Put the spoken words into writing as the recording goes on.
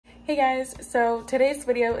Hey guys, so today's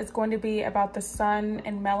video is going to be about the sun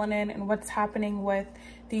and melanin and what's happening with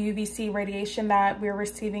the UVC radiation that we're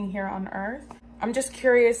receiving here on Earth. I'm just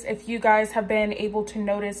curious if you guys have been able to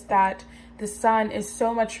notice that the sun is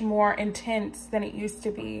so much more intense than it used to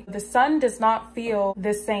be. The sun does not feel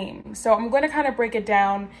the same. So I'm going to kind of break it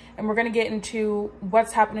down and we're going to get into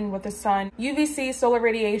what's happening with the sun. UVC solar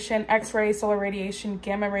radiation, X-ray solar radiation,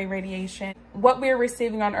 gamma-ray radiation, what we're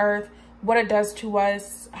receiving on Earth, what it does to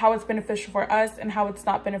us, how it's beneficial for us, and how it's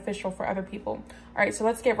not beneficial for other people. All right, so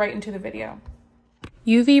let's get right into the video.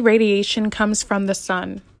 UV radiation comes from the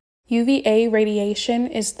sun. UVA radiation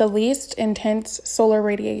is the least intense solar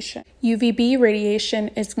radiation. UVB radiation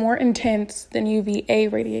is more intense than UVA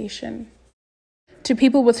radiation. To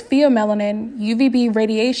people with pheomelanin, UVB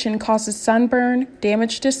radiation causes sunburn,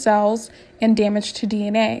 damage to cells, and damage to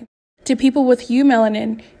DNA. To people with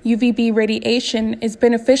eumelanin, UVB radiation is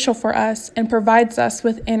beneficial for us and provides us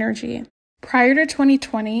with energy. Prior to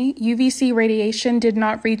 2020, UVC radiation did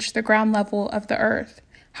not reach the ground level of the Earth.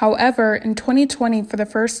 However, in 2020, for the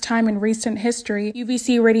first time in recent history,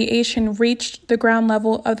 UVC radiation reached the ground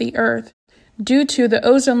level of the Earth due to the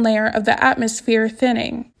ozone layer of the atmosphere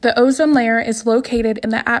thinning. The ozone layer is located in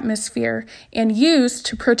the atmosphere and used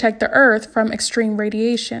to protect the Earth from extreme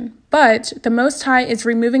radiation. But the Most High is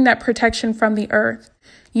removing that protection from the Earth.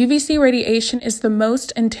 UVC radiation is the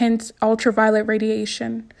most intense ultraviolet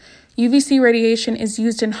radiation. UVC radiation is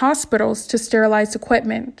used in hospitals to sterilize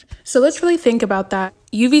equipment. So let's really think about that.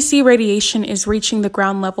 UVC radiation is reaching the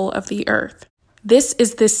ground level of the Earth. This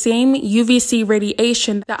is the same UVC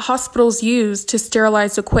radiation that hospitals use to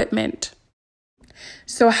sterilize equipment.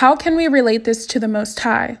 So how can we relate this to the Most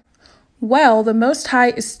High? Well, the Most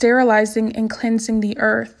High is sterilizing and cleansing the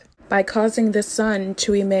Earth by causing the sun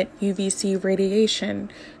to emit UVC radiation.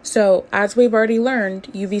 So, as we've already learned,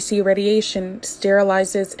 UVC radiation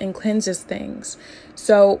sterilizes and cleanses things.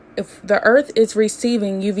 So, if the Earth is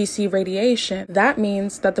receiving UVC radiation, that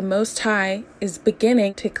means that the Most High is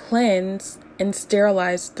beginning to cleanse and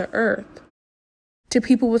sterilize the Earth. To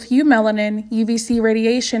people with eumelanin, UVC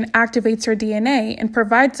radiation activates our DNA and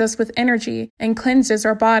provides us with energy and cleanses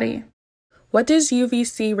our body. What does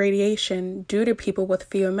UVC radiation do to people with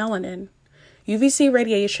pheomelanin? UVC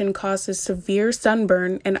radiation causes severe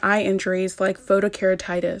sunburn and eye injuries like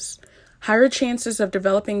photokeratitis, higher chances of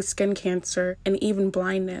developing skin cancer, and even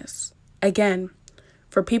blindness. Again,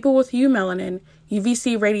 for people with eumelanin,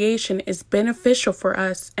 UVC radiation is beneficial for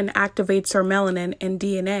us and activates our melanin and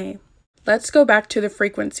DNA. Let's go back to the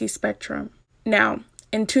frequency spectrum. Now,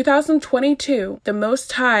 in 2022, the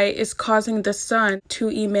Most High is causing the sun to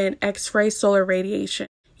emit X-ray solar radiation.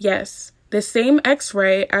 Yes, the same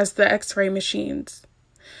X-ray as the X-ray machines.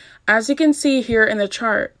 As you can see here in the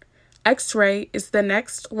chart, X-ray is the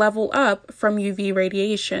next level up from UV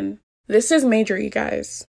radiation. This is major, you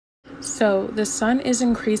guys. So, the sun is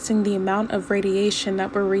increasing the amount of radiation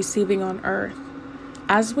that we're receiving on Earth.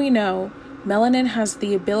 As we know, melanin has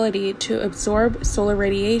the ability to absorb solar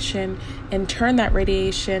radiation and turn that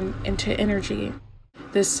radiation into energy.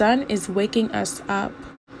 The sun is waking us up.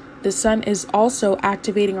 The sun is also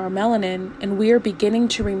activating our melanin, and we are beginning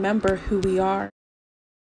to remember who we are.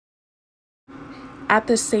 At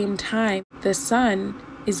the same time, the sun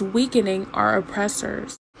is weakening our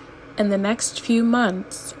oppressors. In the next few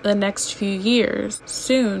months, the next few years,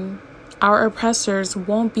 soon, our oppressors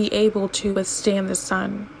won't be able to withstand the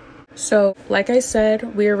sun. So, like I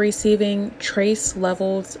said, we are receiving trace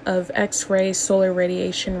levels of X-ray solar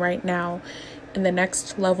radiation right now, and the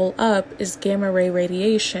next level up is gamma-ray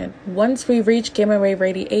radiation. Once we reach gamma-ray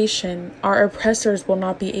radiation, our oppressors will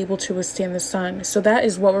not be able to withstand the sun. So that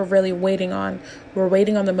is what we're really waiting on. We're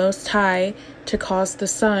waiting on the Most High to cause the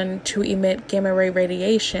sun to emit gamma-ray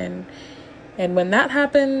radiation. And when that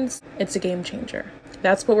happens, it's a game changer.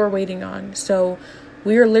 That's what we're waiting on. So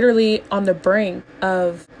we are literally on the brink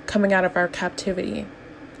of coming out of our captivity.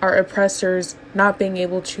 Our oppressors not being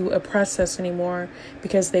able to oppress us anymore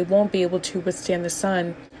because they won't be able to withstand the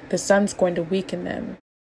sun. The sun's going to weaken them.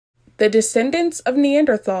 The descendants of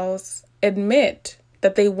Neanderthals admit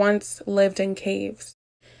that they once lived in caves.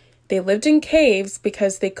 They lived in caves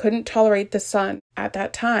because they couldn't tolerate the sun at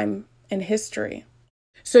that time in history.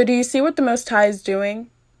 So do you see what the Most High is doing?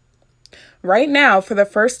 Right now, for the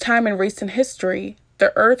first time in recent history,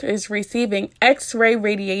 the Earth is receiving X-ray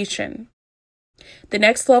radiation. The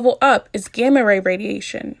next level up is gamma-ray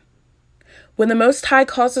radiation. When the Most High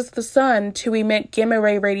causes the sun to emit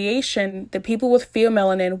gamma-ray radiation, the people with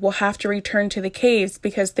pheomelanin will have to return to the caves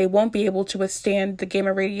because they won't be able to withstand the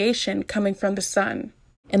gamma radiation coming from the sun.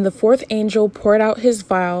 And the fourth angel poured out his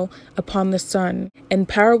vial upon the sun, and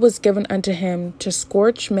power was given unto him to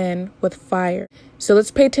scorch men with fire. So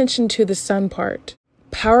let's pay attention to the sun part.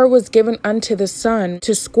 Power was given unto the sun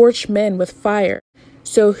to scorch men with fire.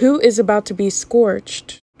 So who is about to be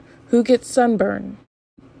scorched? Who gets sunburn?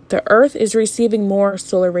 The earth is receiving more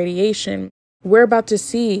solar radiation. We're about to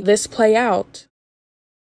see this play out.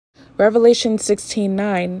 Revelation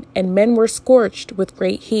 16:9, and men were scorched with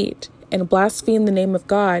great heat, and blasphemed the name of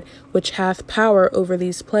God, which hath power over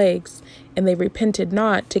these plagues, and they repented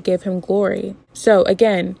not to give him glory. So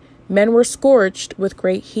again, men were scorched with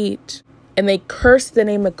great heat, and they cursed the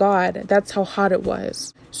name of God. That's how hot it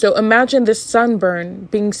was. So imagine this sunburn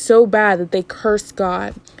being so bad that they cursed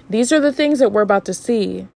God. These are the things that we're about to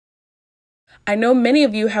see. I know many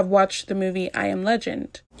of you have watched the movie I Am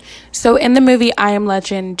Legend. So in the movie I Am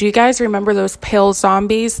Legend, do you guys remember those pale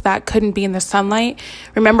zombies that couldn't be in the sunlight?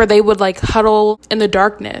 Remember, they would like huddle in the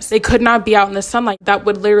darkness. They could not be out in the sunlight. That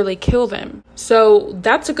would literally kill them. So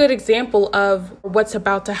that's a good example of what's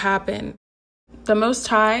about to happen. The Most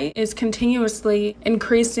High is continuously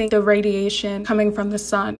increasing the radiation coming from the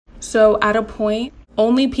sun. So at a point,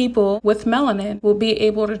 only people with melanin will be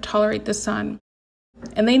able to tolerate the sun.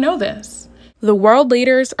 And they know this. The world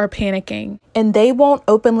leaders are panicking, and they won't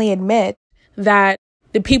openly admit that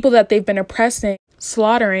the people that they've been oppressing,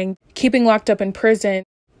 slaughtering, keeping locked up in prison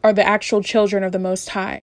are the actual children of the Most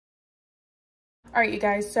High. All right, you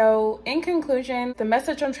guys. So in conclusion, the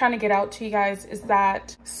message I'm trying to get out to you guys is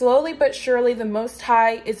that slowly but surely the Most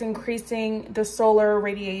High is increasing the solar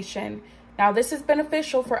radiation. Now, this is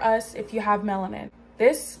beneficial for us if you have melanin.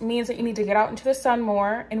 This means that you need to get out into the sun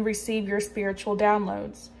more and receive your spiritual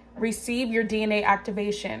downloads. Receive your DNA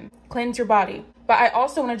activation, cleanse your body. But I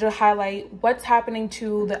also wanted to highlight what's happening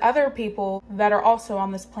to the other people that are also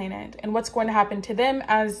on this planet and what's going to happen to them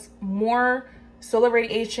as more solar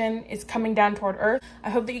radiation is coming down toward Earth. I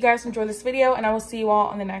hope that you guys enjoy this video, and I will see you all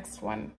on the next one.